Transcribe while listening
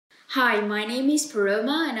Hi, my name is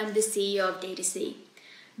Paroma and I'm the CEO of datacy.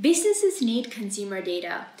 Businesses need consumer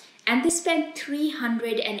data and they spend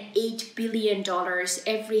 $308 billion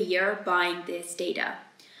every year buying this data.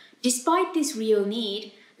 Despite this real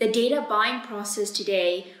need, the data buying process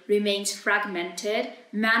today remains fragmented,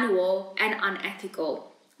 manual, and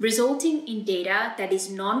unethical, resulting in data that is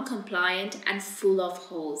non-compliant and full of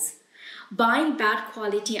holes. Buying bad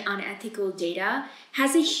quality unethical data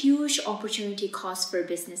has a huge opportunity cost for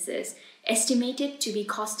businesses, estimated to be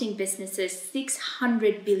costing businesses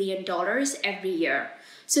 $600 billion every year.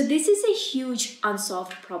 So this is a huge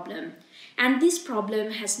unsolved problem. And this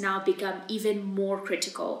problem has now become even more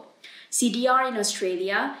critical. CDR in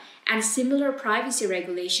Australia and similar privacy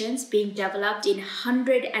regulations being developed in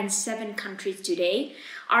 107 countries today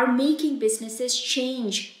are making businesses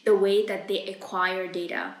change the way that they acquire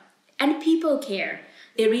data. And people care.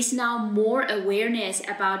 There is now more awareness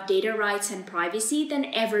about data rights and privacy than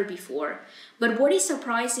ever before. But what is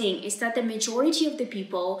surprising is that the majority of the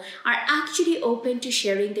people are actually open to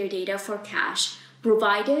sharing their data for cash,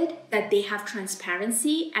 provided that they have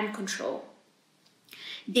transparency and control.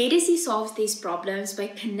 Datacy solves these problems by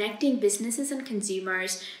connecting businesses and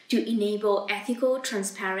consumers to enable ethical,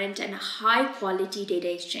 transparent, and high-quality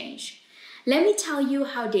data exchange. Let me tell you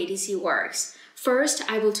how Datacy works. First,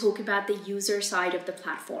 I will talk about the user side of the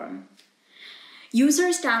platform.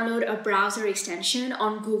 Users download a browser extension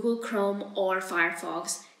on Google Chrome or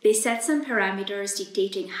Firefox. They set some parameters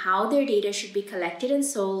dictating how their data should be collected and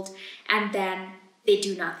sold, and then they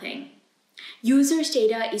do nothing. Users'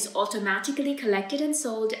 data is automatically collected and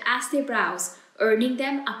sold as they browse, earning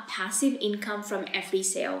them a passive income from every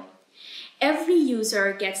sale. Every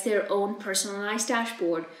user gets their own personalized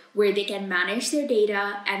dashboard where they can manage their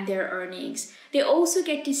data and their earnings. They also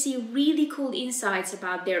get to see really cool insights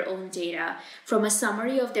about their own data, from a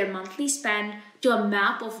summary of their monthly spend to a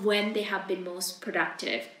map of when they have been most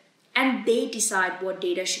productive. And they decide what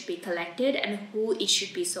data should be collected and who it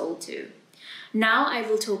should be sold to. Now I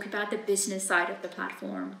will talk about the business side of the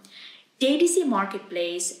platform. Datacy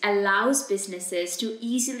Marketplace allows businesses to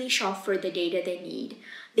easily shop for the data they need.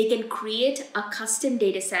 They can create a custom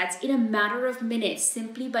data sets in a matter of minutes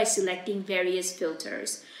simply by selecting various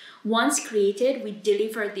filters. Once created, we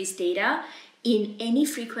deliver this data in any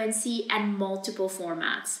frequency and multiple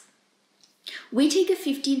formats. We take a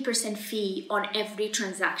 15% fee on every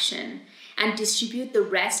transaction and distribute the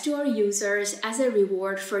rest to our users as a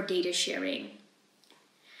reward for data sharing.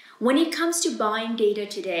 When it comes to buying data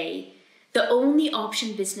today, the only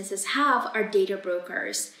option businesses have are data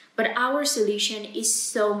brokers, but our solution is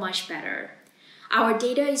so much better. Our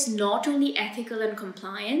data is not only ethical and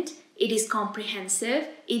compliant, it is comprehensive,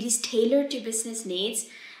 it is tailored to business needs,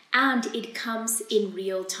 and it comes in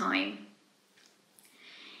real time.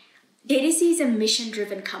 Datacy is a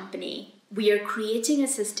mission-driven company. We are creating a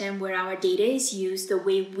system where our data is used the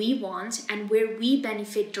way we want and where we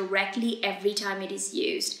benefit directly every time it is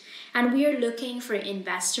used. And we are looking for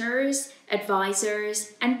investors,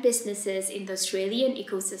 advisors, and businesses in the Australian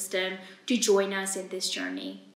ecosystem to join us in this journey.